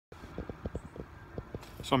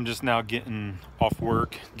So I'm just now getting off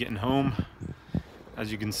work, getting home.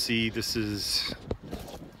 As you can see, this is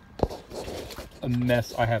a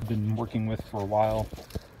mess I have been working with for a while.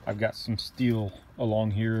 I've got some steel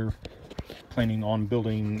along here, planning on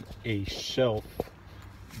building a shelf.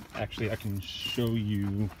 Actually, I can show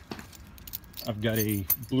you. I've got a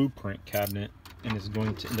blueprint cabinet, and it's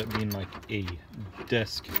going to end up being like a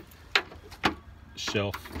desk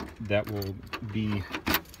shelf that will be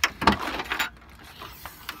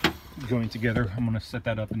going together. I'm going to set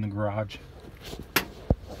that up in the garage.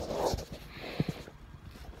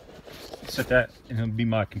 Set that, and it'll be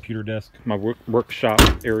my computer desk, my workshop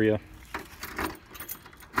area,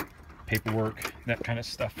 paperwork, that kind of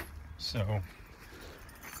stuff. So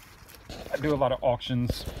I do a lot of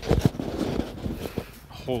auctions,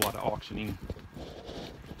 a whole lot of auctioning,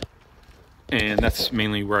 and that's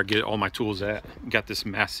mainly where I get all my tools at. Got this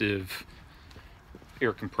massive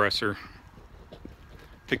air compressor.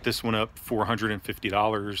 Picked this one up for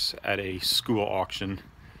 $150 at a school auction.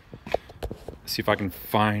 See if I can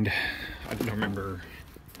find, I don't remember,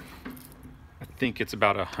 I think it's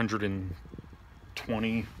about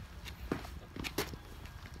 120.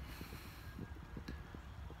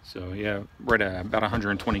 So yeah, right at about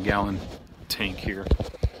 120 gallon tank here.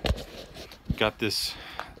 Got this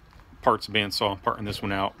parts bandsaw, parting this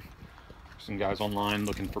one out. Some guys online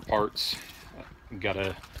looking for parts. Got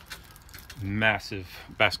a massive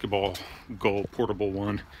basketball goal portable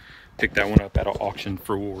one. Picked that one up at an auction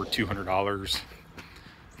for $200.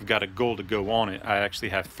 I've got a goal to go on it. I actually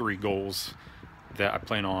have 3 goals that I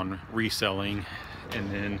plan on reselling, and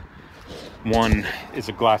then one is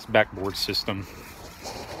a glass backboard system.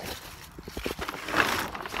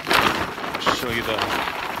 I'll show you the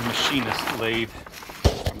machinist lathe.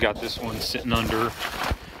 I've got this one sitting under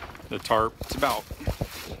the tarp. It's about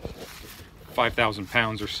 5,000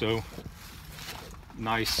 pounds or so.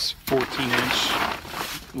 Nice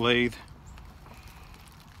 14-inch lathe.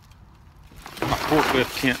 My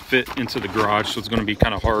forklift can't fit into the garage, so it's going to be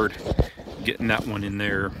kind of hard getting that one in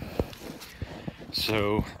there.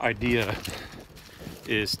 So idea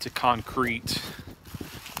is to concrete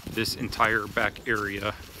this entire back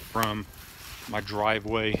area from my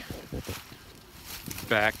driveway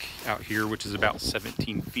back out here, which is about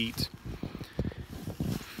 17 feet,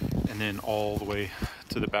 and then all the way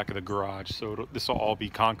to the back of the garage. So this will all be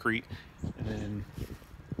concrete, and then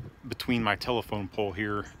between my telephone pole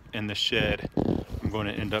here and the shed, I'm going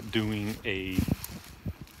to end up doing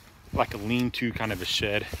like a lean-to kind of a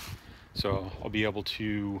shed. So I'll be able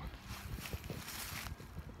to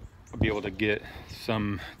get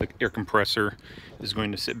the air compressor is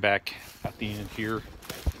going to sit back at the end here.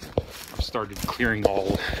 I've started clearing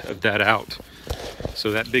all of that out.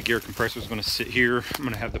 So that big air compressor is going to sit here. I'm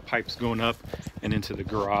going to have the pipes going up and into the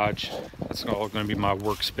garage. That's all going to be my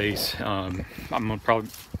workspace. I'm probably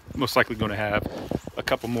most likely going to have a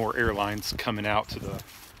couple more air lines coming out to the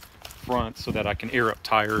front so that I can air up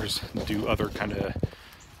tires, do other kind of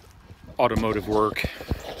automotive work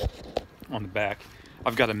on the back.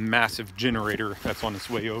 I've got a massive generator that's on its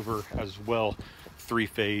way over as well,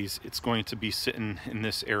 3-phase. It's going to be sitting in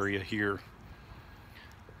this area here,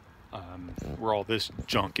 where all this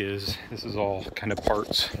junk is. This is all kind of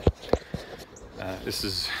parts. This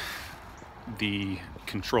is the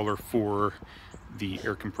controller for the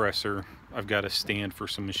air compressor. I've got a stand for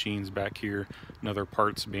some machines back here, another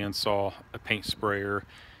parts bandsaw, a paint sprayer,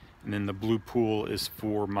 and then the blue pool is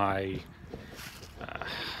for my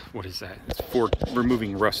what is that? It's for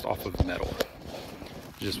removing rust off of metal.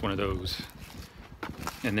 Just one of those.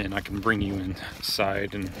 And then I can bring you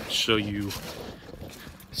inside and show you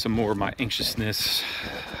some more of my anxiousness.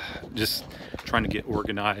 Just trying to get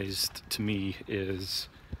organized, to me, is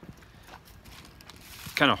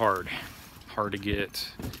kind of hard to get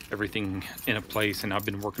everything in a place, and I've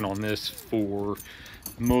been working on this for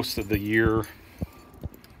most of the year.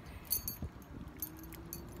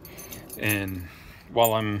 And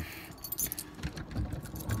while I've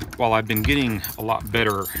been getting a lot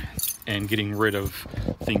better and getting rid of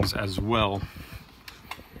things as well,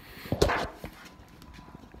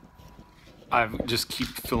 I just keep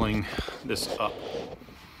filling this up.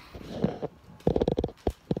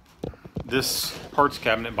 This parts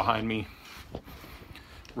cabinet behind me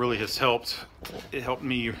really has helped. It helped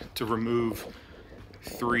me to remove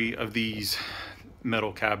 3 of these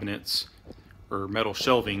metal cabinets or metal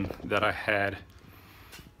shelving that I had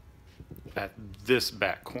at this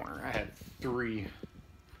back corner. I had 3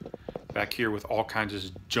 back here with all kinds of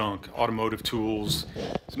junk, automotive tools,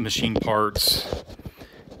 machine parts,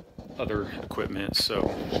 other equipment. So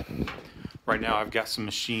right now I've got some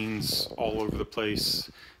machines all over the place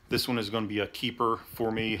This one is going to be a keeper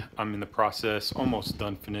for me. I'm in the process, almost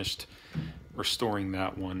done, finished restoring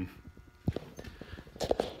that one.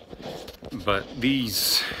 But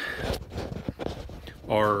these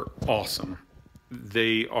are awesome.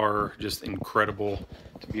 They are just incredible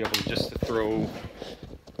to be able to just to throw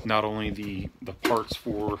not only the parts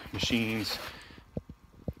for machines,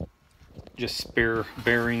 just spare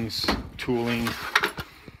bearings, tooling,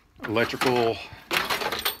 electrical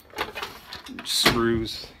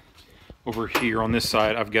screws. Over here on this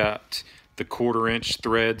side, I've got the 1/4 inch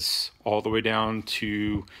threads all the way down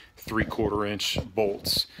to 3/4 inch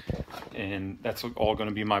bolts, and that's all going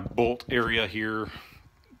to be my bolt area here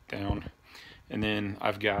down. And then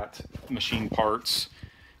I've got machine parts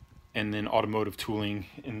and then automotive tooling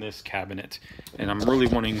in this cabinet. And I'm really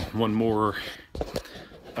wanting one more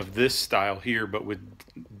of this style here, but with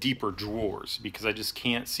deeper drawers, because I just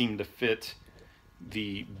can't seem to fit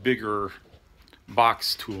the bigger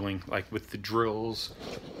box tooling, like with the drills,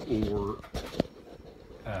 or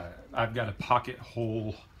I've got a pocket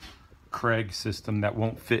hole Kreg system that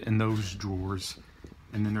won't fit in those drawers.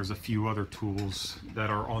 And then there's a few other tools that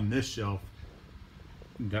are on this shelf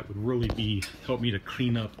that would really help me to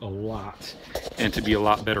clean up a lot and to be a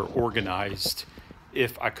lot better organized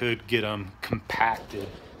if I could get them compacted.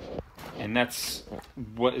 And that's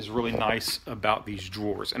what is really nice about these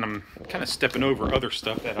drawers. And I'm kind of stepping over other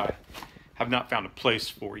stuff that I have not found a place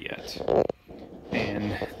for yet.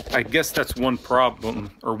 And I guess that's one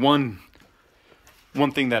problem, or one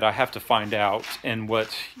thing that I have to find out, and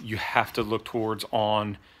what you have to look towards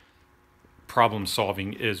on problem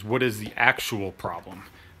solving, is what is the actual problem.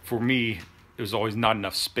 For me, it was always not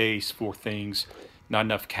enough space for things, not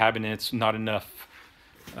enough cabinets, not enough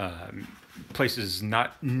places,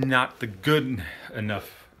 not the good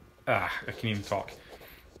enough, I can't even talk,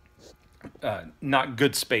 not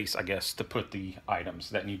good space, I guess, to put the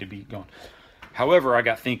items that need to be gone. However, I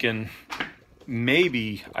got thinking,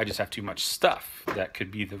 maybe I just have too much stuff. That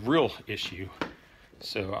could be the real issue.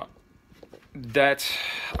 So that,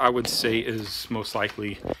 I would say, is most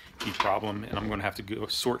likely the problem, and I'm going to have to go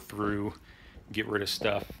sort through, get rid of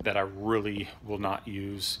stuff that I really will not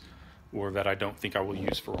use, or that I don't think I will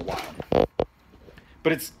use for a while.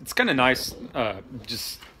 But it's kind of nice,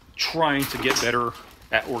 just trying to get better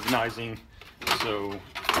at organizing. So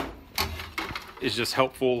it's just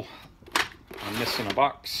helpful. I'm missing a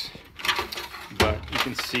box, but you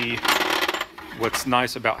can see what's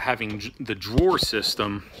nice about having the drawer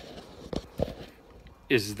system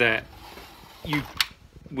is that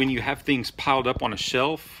when you have things piled up on a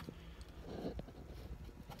shelf,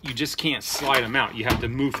 you just can't slide them out. You have to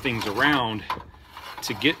move things around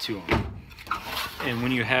to get to them. And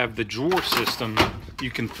when you have the drawer system,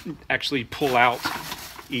 you can actually pull out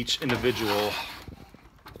each individual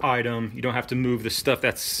item. You don't have to move the stuff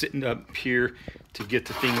that's sitting up here to get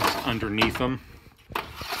to things underneath them.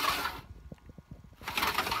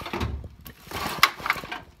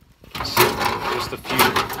 So just a few,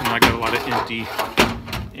 and I got a lot of empty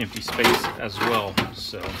space as well.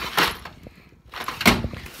 So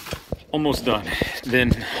almost done.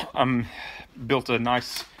 Then I'm built a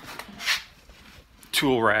nice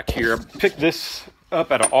tool rack here. I picked this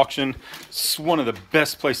up at an auction. It's one of the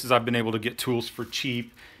best places I've been able to get tools for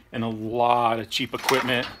cheap, and a lot of cheap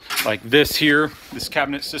equipment. Like this here, this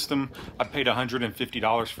cabinet system, I paid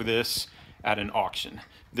 $150 for this at an auction.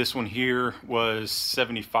 This one here was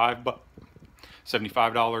 $75.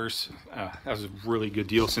 That was a really good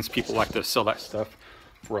deal, since people like to sell that stuff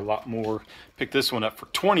for a lot more. Picked this one up for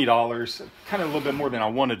 $20, kind of a little bit more than I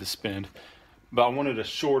wanted to spend, but I wanted a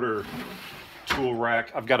shorter tool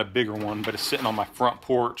rack. I've got a bigger one, but it's sitting on my front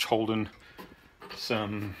porch holding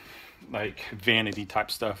some like vanity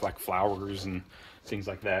type stuff, like flowers and things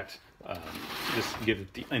like that, just to give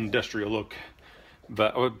it the industrial look.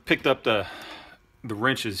 But I picked up the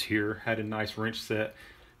wrenches here. Had a nice wrench set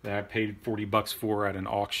that I paid $40 for at an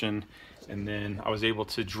auction, and then I was able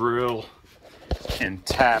to drill and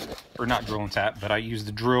tap, or not drill and tap, but I used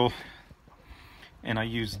the drill and I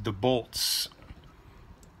used the bolts.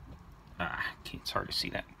 It's hard to see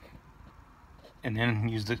that. And then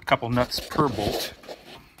used a couple nuts per bolt,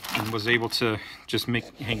 and was able to just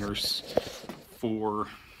make hangers for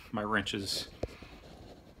my wrenches.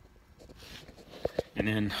 And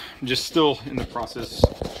then just still in the process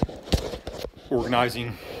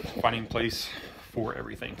organizing, finding place for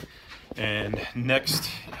everything. And next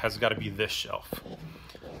has got to be this shelf.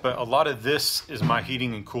 But a lot of this is my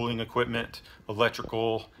heating and cooling equipment,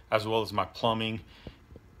 electrical, as well as my plumbing.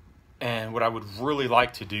 And what I would really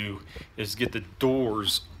like to do is get the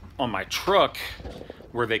doors on my truck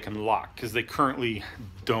where they can lock, because they currently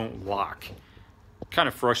don't lock. kind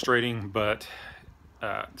of frustrating, but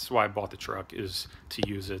that's why I bought the truck, is to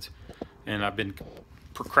use it. And I've been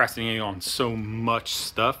procrastinating on so much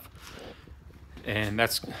stuff, and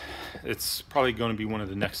it's probably going to be one of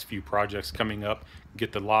the next few projects coming up.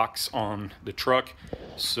 Get the locks on the truck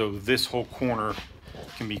so this whole corner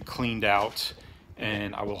can be cleaned out,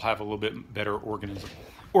 and I will have a little bit better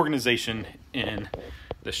organization in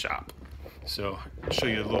the shop. So I'll show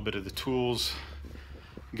you a little bit of the tools.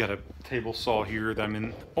 Got a table saw here that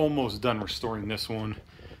I'm almost done restoring this one.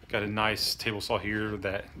 Got a nice table saw here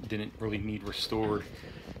that didn't really need restored.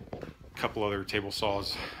 A couple other table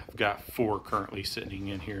saws. I've got 4 currently sitting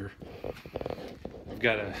in here. I've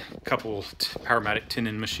got a couple Powermatic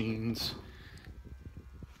tenon machines.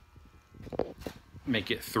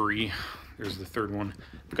 Make it 3. There's the 3rd one.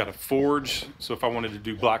 I've got a forge, so if I wanted to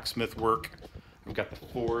do blacksmith work, I've got the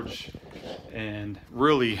forge, and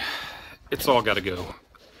really, it's all got to go.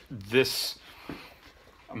 This,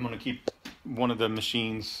 I'm going to keep one of the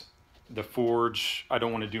machines, the forge. I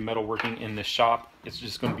don't want to do metalworking in the shop. It's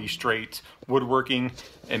just going to be straight woodworking,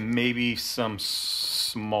 and maybe some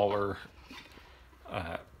smaller,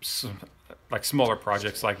 smaller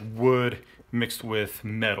projects like wood mixed with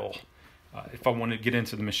metal. If I want to get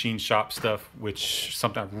into the machine shop stuff, which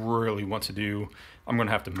something I really want to do, I'm going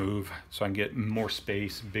to have to move so I can get more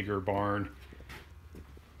space, bigger barn.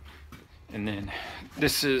 And then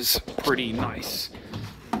this is pretty nice.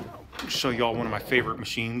 I'll show y'all one of my favorite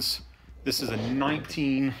machines. This is a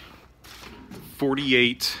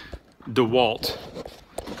 1948 DeWalt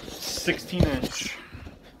 16-inch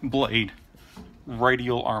blade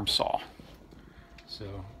radial arm saw.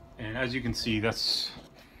 So, and as you can see, that's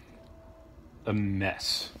a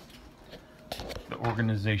mess. The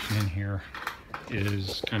organization in here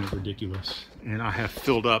is kind of ridiculous, and I have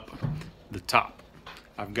filled up the top.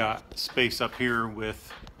 I've got space up here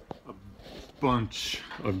with a bunch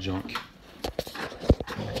of junk.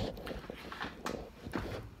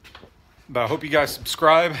 But I hope you guys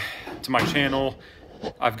subscribe to my channel.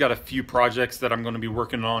 I've got a few projects that I'm going to be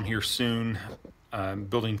working on here soon,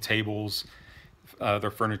 building tables,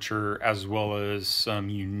 their furniture, as well as some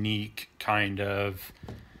unique kind of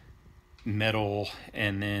metal,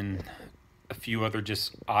 and then a few other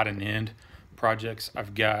just odd and end projects.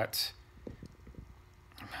 I've got,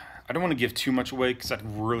 I don't want to give too much away because I'd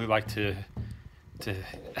really like to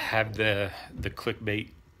have the clickbait.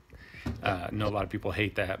 I know a lot of people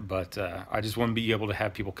hate that, but I just want to be able to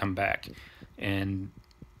have people come back, and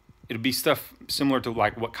it'll be stuff similar to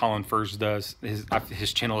like what Colin Furze does.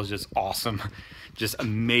 His channel is just awesome, just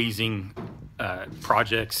amazing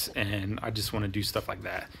projects, and I just want to do stuff like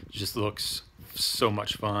that. It just looks so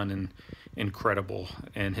much fun and incredible,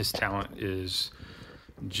 and his talent is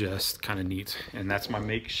just kind of neat. And that's my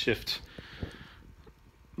makeshift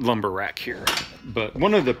lumber rack here. But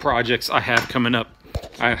one of the projects I have coming up,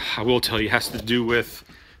 I will tell you, has to do with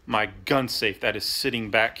my gun safe that is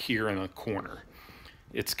sitting back here in the corner.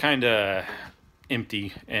 It's kind of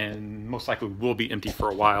empty, and most likely will be empty for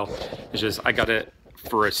a while. It's just I got it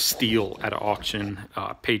for a steal at an auction.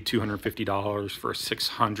 Paid $250 for a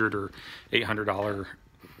 $600 or $800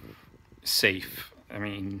 safe. I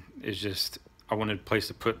mean, it's just, I wanted a place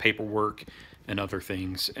to put paperwork and other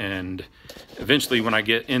things, and eventually when I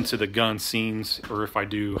get into the gun scenes, or if I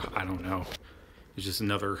do, I don't know, it's just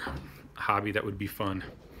another hobby that would be fun.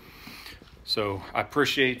 So I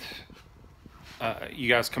appreciate you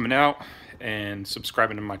guys coming out and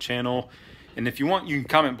subscribing to my channel. And if you want, you can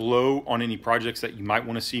comment below on any projects that you might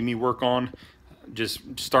want to see me work on.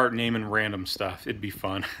 Just start naming random stuff. It'd be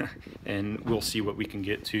fun. And we'll see what we can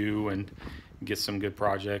get to and get some good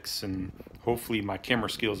projects, and hopefully my camera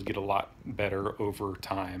skills get a lot better over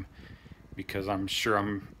time, because I'm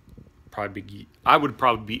sure I would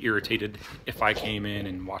probably be irritated if I came in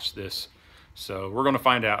and watched this. So we're going to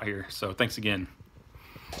find out here. So thanks again.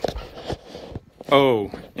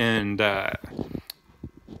 Oh, and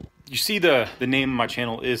you see the name of my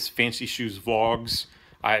channel is Fancy Shoes Vlogs.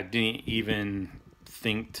 I didn't even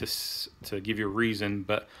think to give you a reason,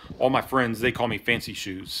 but all my friends, they call me Fancy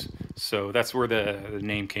Shoes. So that's where the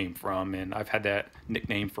name came from, and I've had that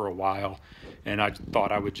nickname for a while, and I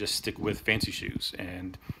thought I would just stick with Fancy Shoes.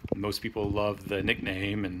 And most people love the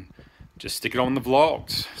nickname, and just stick it on the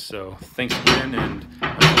vlogs. So thanks again, and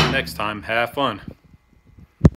until next time, have fun.